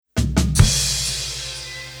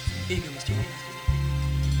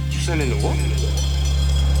You sending the what?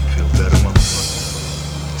 Feel better,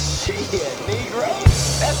 motherfucker. Shit, Negro.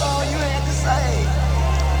 That's all you had to say.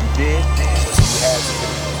 You did? You had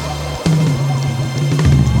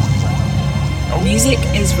to. Music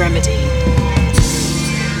is remedy.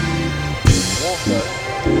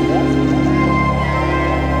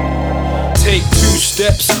 Take 2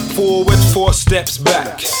 steps forward, 4 steps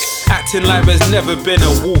back. Acting like there's never been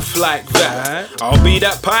a wolf like that. I'll be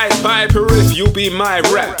that Pied Piper if you be my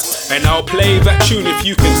rat. And I'll play that tune if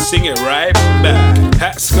you can sing it right back.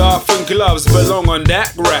 Hat, scarf and gloves belong on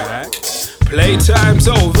that rack. Playtime's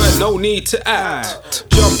over, no need to act.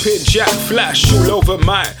 Jumping jack flash all over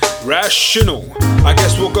my rational. I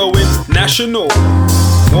guess we'll go in national.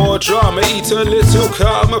 More drama, eat a little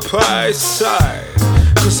karma pie side.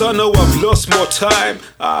 Cause I know I've lost more time.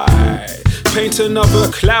 I paint another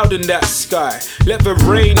cloud in that sky. Let the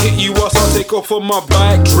rain hit you whilst I take off on my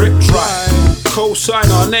bike. Drip dry.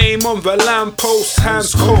 Co-sign our name on the lamppost,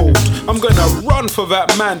 hands cold. I'm gonna run for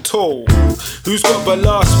that man told. Who's got the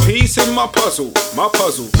last piece in my puzzle? My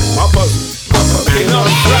puzzle, my puzzle, my puzzle. In a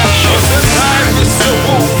flash of the time, Mr.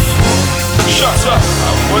 Wolf. Shut up,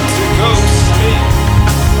 I want to go sleep.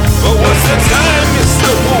 But what's the time,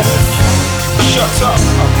 Mr. Wolf? Shut up,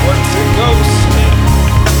 I want to go sleep.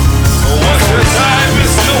 But what's the time,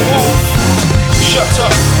 Mr. Wolf? Shut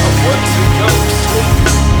up, I want to go sleep.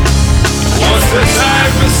 What's the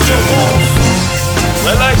time, Mr. Wolf?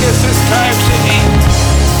 Well, I guess it's time to eat.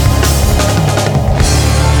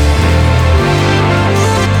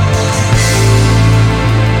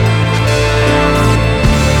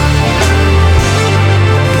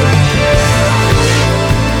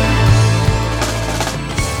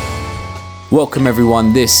 Welcome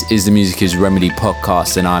everyone, this is the Music is Remedy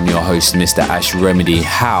podcast and I'm your host Mr. Ash Remedy.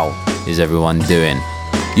 How is everyone doing?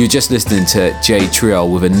 You're just listening to J Trio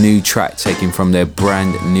with a new track taken from their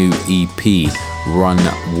brand new EP, Run,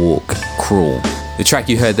 Walk, Crawl. The track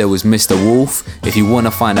you heard there was Mr. Wolf. If you want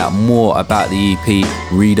to find out more about the EP,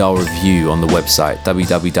 read our review on the website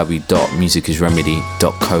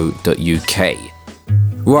www.musicisremedy.co.uk.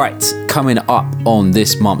 Right, coming up on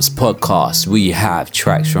this month's podcast, we have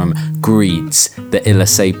tracks from Greeds, The Illa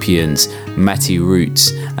Sapiens, Matty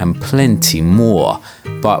Roots, and plenty more.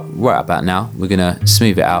 But right about now, we're gonna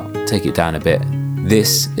smooth it out, take it down a bit.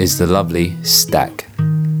 This is the lovely Stack.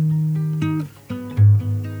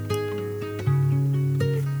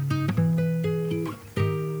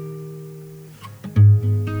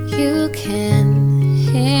 You can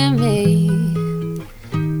hear me,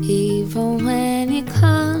 even when you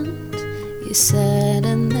can't. You're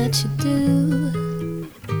certain that you do,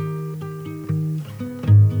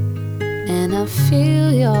 and I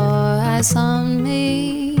feel your eyes on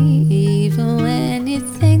me, even when you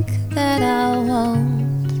think that I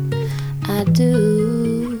won't. I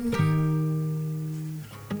do,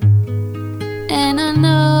 and I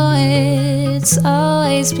know it's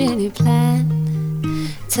always been your plan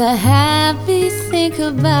to have me think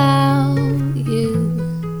about you,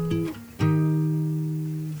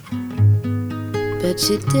 but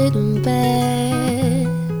you didn't bet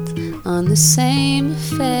on the same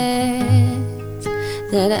effect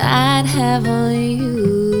that I'd have on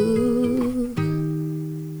you.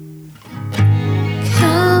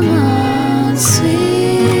 Come on,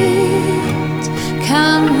 sweet,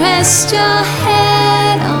 come rest your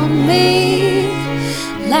head on me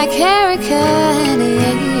like Erica and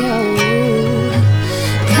Yayo.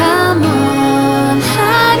 Come on,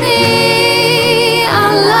 honey,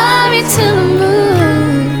 I'll love you till the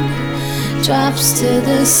moon drops to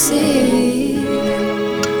the sea.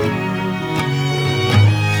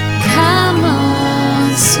 Come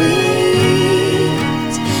on,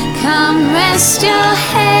 sweet, come rest your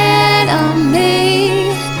head on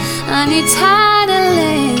me. I need tired of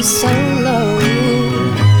laying so low.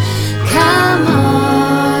 Come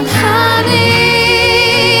on,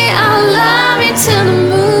 honey, I'll love you till the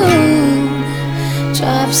moon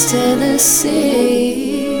drops to the sea.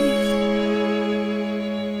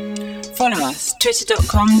 Follow us,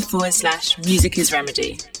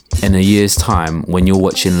 twitter.com/musicisremedy. In a year's time, when you're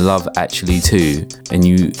watching Love Actually 2 and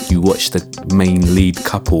you watch the main lead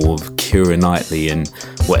couple of Keira Knightley and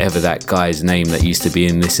whatever that guy's name that used to be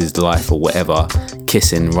in This Is Life or whatever,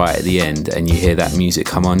 kissing right at the end, and you hear that music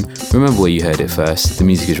come on, remember where you heard it first, the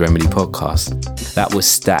Music is Remedy podcast. That was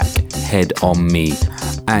Stack, Head on Me,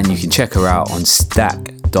 and you can check her out on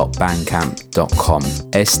stack.bandcamp.com,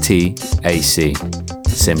 STAC.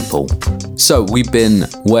 simple. So we've been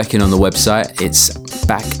working on the website. It's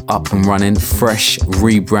back up and running, fresh,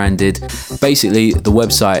 rebranded. Basically, the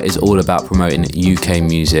website is all about promoting UK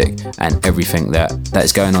music and everything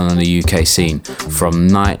that's going on in the UK scene, from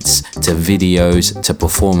nights to videos to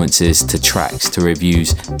performances to tracks to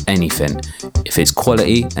reviews, anything. If it's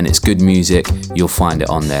quality and it's good music, you'll find it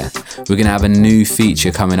on there. We're going to have a new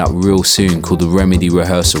feature coming up real soon called the Remedy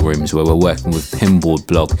Rehearsal Rooms, where we're working with Pinboard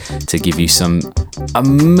Blog to give you some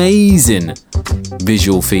amazing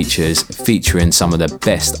visual features featuring some of the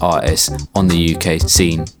best artists on the UK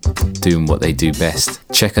scene doing what they do best.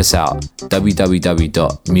 Check us out,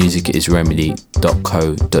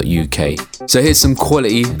 www.musicisremedy.co.uk. So here's some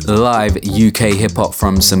quality live UK hip hop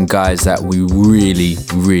from some guys that we really,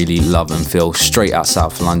 really love and feel, straight out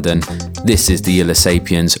South London. This is the Illa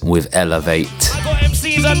Sapiens with Elevate.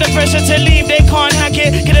 MCs under pressure to leave, they can't hack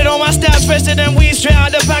it. Get it on my stats, fresher than weed straight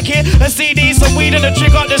out the packet. A CD, some weed and a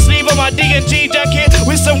trick on the sleeve of my D&G jacket,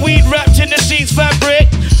 with some weed wrapped in the sheets fabric.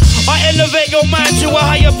 I elevate your mind to a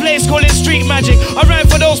higher place, call it street magic. I rhyme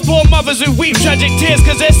for those poor mothers who weep tragic tears,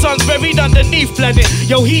 cause their sons buried underneath planet.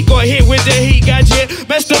 Yo, he got hit with the heat gadget,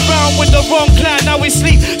 messed around with the wrong clan, now we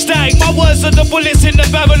sleep static. My words are the bullets in the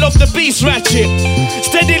barrel of the beast ratchet,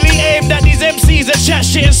 steadily aimed at these MCs that chat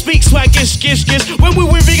shit and speak swag, gish, gish, gish. When we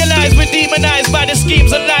were realized, we're demonized by the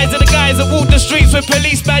schemes and lies of the guys that walk the streets with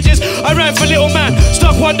police badges. I rhyme for little man,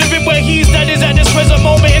 stuck wondering where he's that is at this present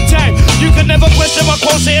moment in time. You can never question my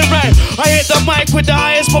quotient rhyme. I hit the mic with the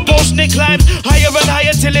highest proportion it climbs, higher and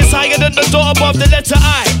higher till it's higher than the dot above the letter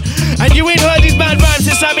I. And you ain't heard these bad rhymes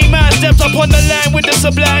since I mean man stepped up on the line with the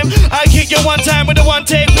sublime. I kick you one time with the one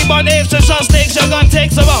take, we burn apes and shot snakes. Your gun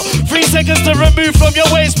takes about 3 seconds to remove from your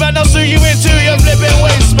waistband. I'll sue you into your flipping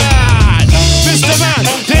waistband. Mr. Man,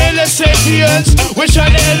 the Illa Sapiens, we're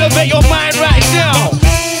trying to elevate your mind right now.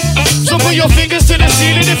 So put your fingers to the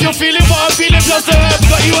ceiling if you're feeling what I'm feeling, plus the herbs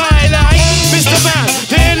got you high like Mr. Man,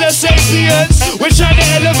 the Illa Sapiens, we're trying to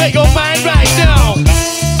elevate your mind right now.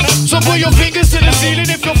 So put your fingers to the ceiling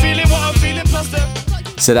if you're feeling what I'm feeling, plus the...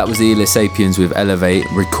 So that was the Illa Sapiens with Elevate,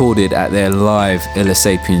 recorded at their live Illa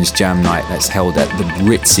Sapiens Jam Night that's held at the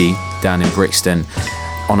Ritzy down in Brixton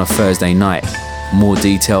on a Thursday night. More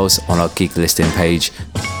details on our gig listing page,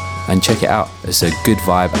 and check it out. It's a good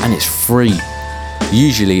vibe and it's free.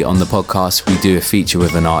 Usually on the podcast we do a feature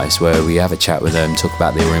with an artist where we have a chat with them, talk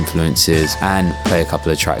about their influences and play a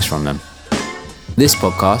couple of tracks from them. This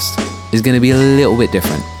podcast is going to be a little bit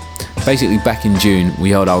different. Basically, back in June we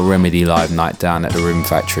held our Remedy live night down at the Room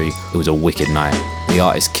Factory. It was a wicked night. The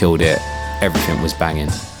artist killed it, everything was banging.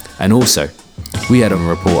 And also we had a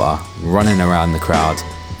reporter running around the crowd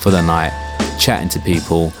for the night, chatting to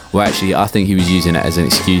people. Well, actually I think he was using it as an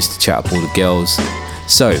excuse to chat up all the girls.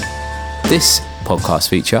 So this podcast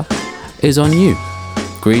feature is on you.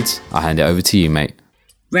 Greeds, I hand it over to you, mate.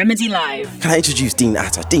 Remedy Live. Can I introduce Dean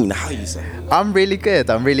Atta? Dean, how are you, sir? I'm really good.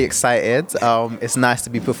 I'm really excited. It's nice to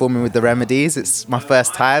be performing with the Remedies. It's my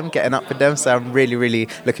first time getting up with them, so I'm really, really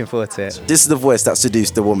looking forward to it. This is the voice that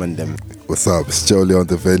seduced the woman, then. What's up? It's Jolie on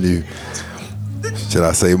the venue. Should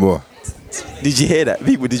I say more? Did you hear that?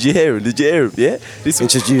 People, did you hear him? Did you hear him? Yeah?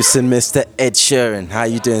 Introducing Mr. Ed Sheeran. How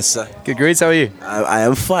you doing, sir? Good, Greeds. How are you? I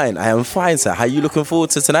am fine. I am fine, sir. How you looking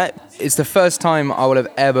forward to tonight? It's the first time I will have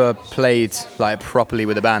ever played like properly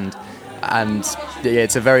with a band, and yeah,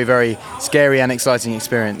 it's a very, very scary and exciting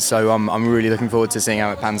experience. So I'm really looking forward to seeing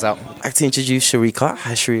how it pans out. I'd like to introduce Sharika.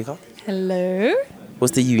 Hi, Sharika. Hello.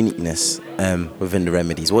 What's the uniqueness within the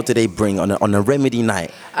Remedies? What do they bring on a Remedy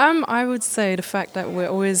night? I would say the fact that we're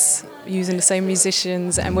always using the same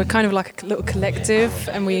musicians and we're kind of like a little collective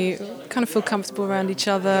and we kind of feel comfortable around each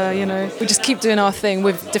other, you know. We just keep doing our thing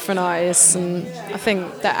with different artists, and I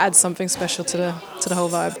think that adds something special to the whole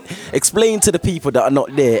vibe. Explain to the people that are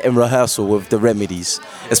not there in rehearsal with the Remedies,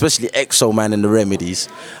 especially EXO Man and the Remedies,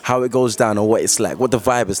 how it goes down or what it's like, what the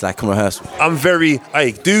vibe is like in rehearsal. I'm very,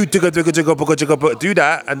 hey, do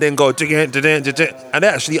that and then go, and they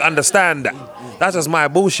actually understand that. That's just my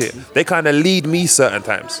bullshit. They kind of lead me certain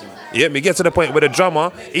times. Yeah, me get to the point where the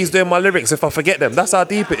drummer, he's doing my lyrics if I forget them. That's how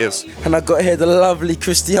deep it is. And I got here the lovely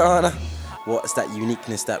Christiana. What's that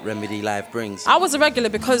uniqueness that Remedy Live brings? I was a regular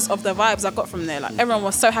because of the vibes I got from there. Like, everyone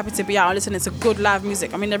was so happy to be out listening to good live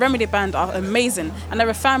music. I mean, the Remedy band are amazing and they're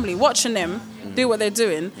a family. Watching them do what they're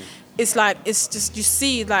doing it's like, it's just, you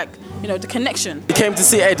see like, you know, the connection. You came to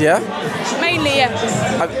see Ed, yeah? Mainly, yeah.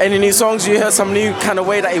 Any new songs? You heard some new kind of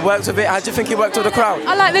way that he worked with it? How do you think he worked with the crowd?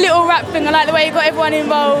 I like the little rap thing. I like the way he got everyone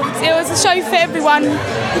involved. It was a show for everyone.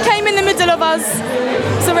 He came in the middle of us,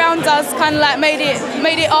 surround us, kind of like made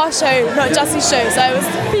it our show, not just his show. So it was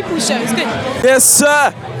people's show. It's good. Yes,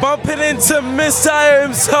 sir. Bumping into Mr.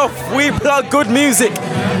 himself. We plug good music.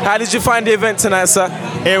 How did you find the event tonight, sir?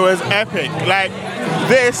 It was epic. Like,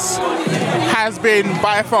 this has been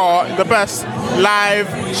by far the best live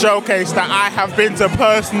showcase that I have been to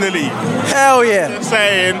personally. Hell yeah. Just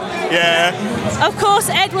saying, yeah. Of course,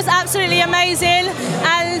 Ed was absolutely amazing,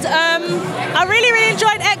 and I really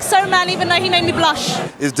enjoyed XO Man, even though he made me blush.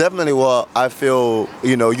 It's definitely what I feel,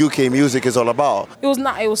 you know, UK music is all about. It was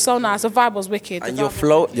nice. It was so nice. The vibe was wicked. And your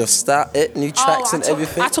flow, your style, new tracks and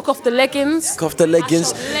everything. I took off the leggings. Took off the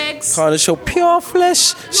leggings. Kind of show pure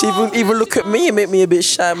flesh. She even look at me and make me a bit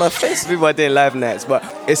shy in my face. People are doing live nights, but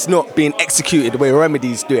it's not being executed the way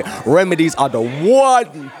Remedies do it. Remedies are the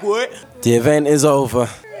one, boy. The event is over.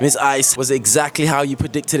 Miss Ice, was it exactly how you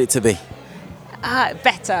predicted it to be?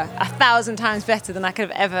 Better, 1,000 times better than I could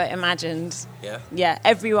have ever imagined. Yeah? Yeah,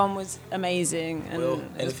 everyone was amazing. And Will, it was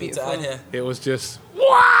anything to beautiful. add here? It was just...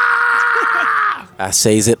 That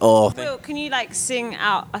says it all. Will, can you like sing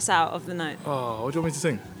us out of the note? Oh, what do you want me to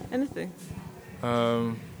sing? Anything.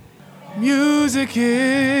 Music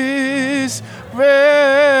is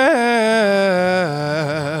remedy.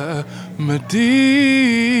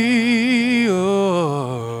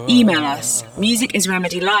 Email us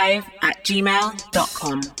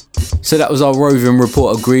musicisremedylive@gmail.com. So that was our roving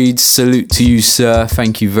report agreed. Salute to you, sir.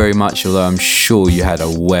 Thank you very much, although I'm sure you had a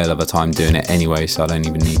whale of a time doing it anyway, so I don't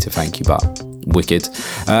even need to thank you, but wicked.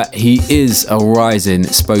 He is a rising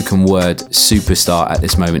spoken word superstar at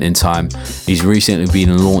this moment in time. He's recently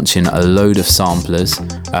been launching a load of samplers.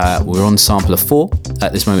 We're on sampler 4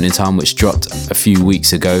 at this moment in time, which dropped a few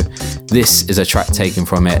weeks ago. This is a track taken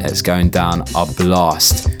from it. It's going down a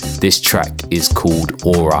blast. This track is called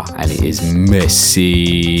Aura, and it is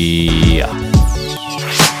messy.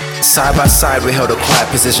 Side by side we held a quiet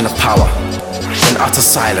position of power in utter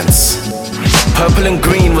silence. Purple and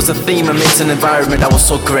green was the theme amidst an environment that was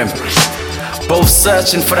so grim. Both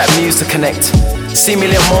searching for that muse to connect,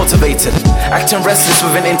 seemingly unmotivated, acting restless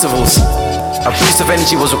within intervals. A boost of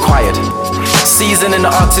energy was required. Season in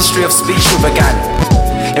the artistry of speech we began.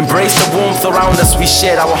 Embraced the warmth around us, we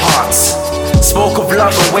shared our hearts. Spoke of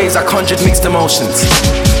love in ways that conjured mixed emotions.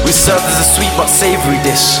 We served as a sweet but savory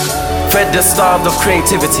dish. Fed the starved of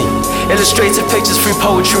creativity. Illustrated pictures through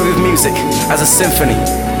poetry with music as a symphony.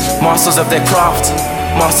 Masters of their craft,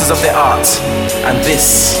 masters of their art. And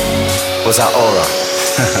this was our aura.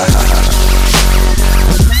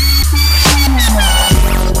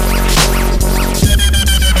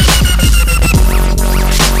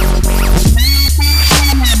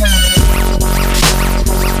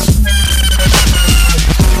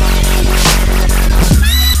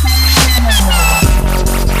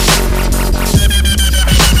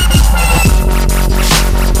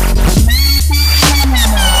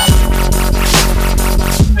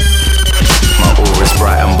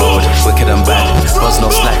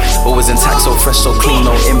 So fresh, so clean,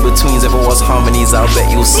 no in-betweens. If it was harmonies, I'll bet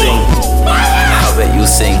you'll sing. I'll bet you'll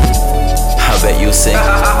sing. I'll bet you'll sing.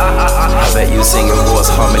 I'll bet you'll sing. If it was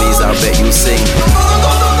harmonies, I'll bet you'll sing.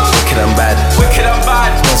 Wicked and bad. Wicked and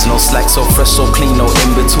bad. There's no slack, so fresh, so clean, no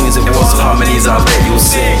in-betweens. If it was harmonies, I'll bet you'll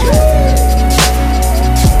sing.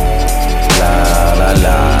 La la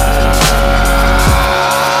la.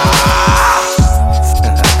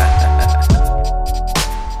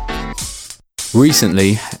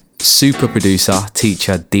 Recently, super producer,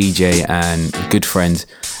 teacher, DJ and good friend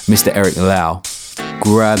Mr. Eric Lau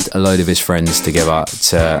grabbed a load of his friends together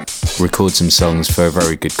to record some songs for a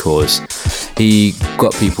very good cause. He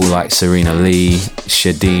got people like Serena Lee,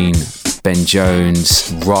 Shadeen, Ben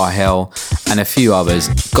Jones, Rahel and a few others,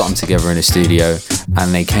 got them together in a studio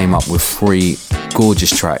and they came up with 3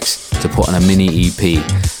 gorgeous tracks to put on a mini EP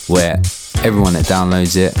where everyone that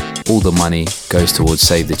downloads it, all the money goes towards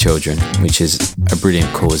Save the Children, which is a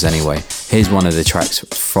brilliant cause anyway. Here's one of the tracks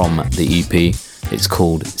from the EP. It's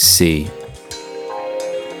called See.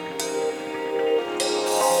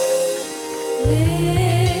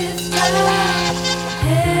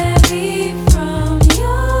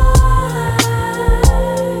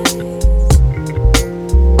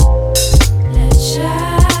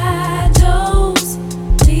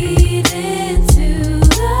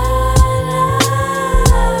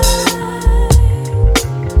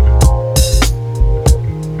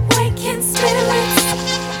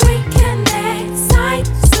 We connect sight,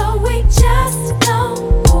 so we just know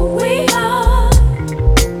who we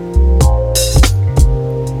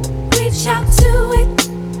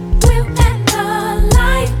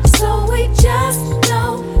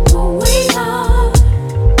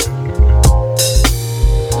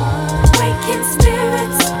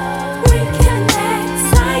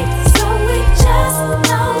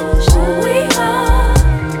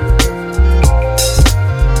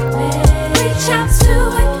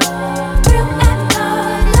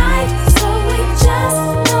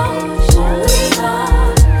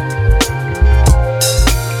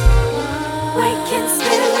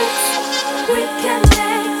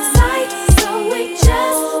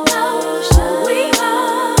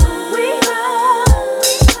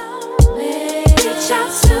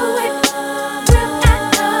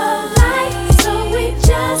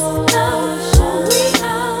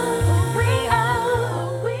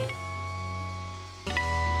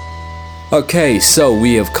Okay, so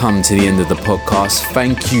we have come to the end of the podcast.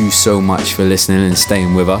 Thank you so much for listening and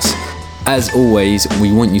staying with us. As always,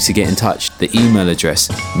 we want you to get in touch. The email address,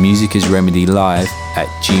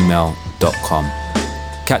 musicisremedylive@gmail.com.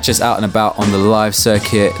 Catch us out and about on the live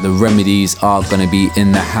circuit. The Remedies are going to be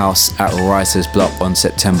in the house at Writer's Block on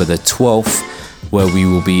September the 12th, where we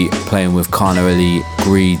will be playing with Kana Ali,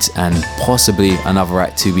 Greeds, and possibly another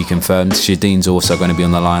act to be confirmed. Shadeen's also going to be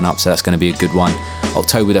on the lineup, so that's going to be a good one.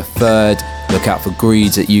 October the 3rd, look out for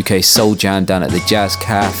Greeds at UK Soul Jam down at the Jazz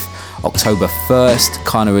Caf. October 1st,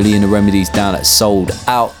 Kana Ali and the Remedies down at Sold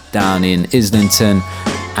Out down in Islington.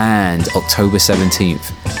 And October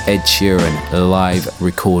 17th, Ed Sheeran live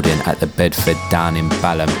recording at the Bedford down in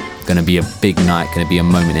Balham. Going to be a big night, going to be a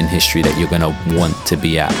moment in history that you're going to want to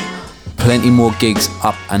be at. Plenty more gigs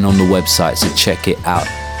up and on the website, so check it out.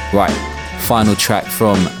 Right, final track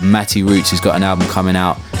from Matty Roots, who's got an album coming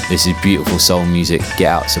out. This is beautiful soul music. Get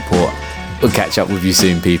out, support. We'll catch up with you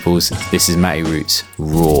soon, peoples. This is Matty Roots,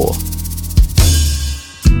 Raw.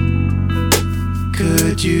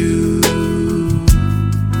 Could you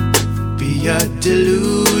be a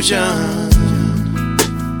delusion?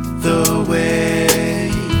 The way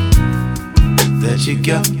that you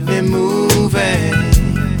got me moving.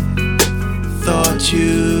 Thought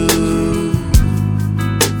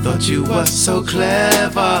you were so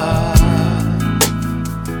clever,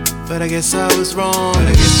 but I guess I was wrong. But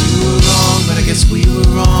I guess you were wrong. But I guess we were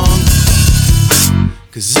wrong.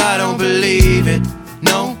 'Cause I don't believe it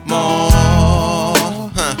no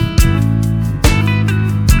more.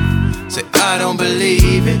 Say I don't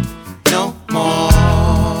believe it no more.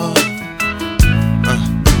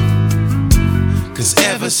 'Cause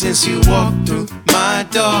ever since you walked through my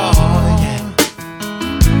door, yeah,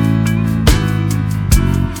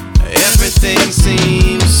 everything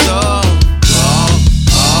seems so wrong.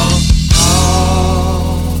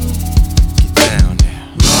 Get down there.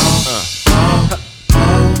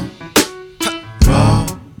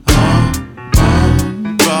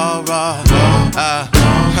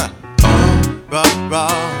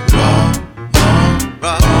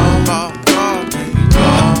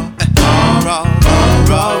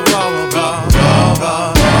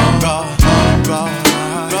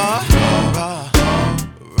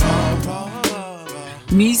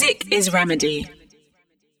 Music is Remedy.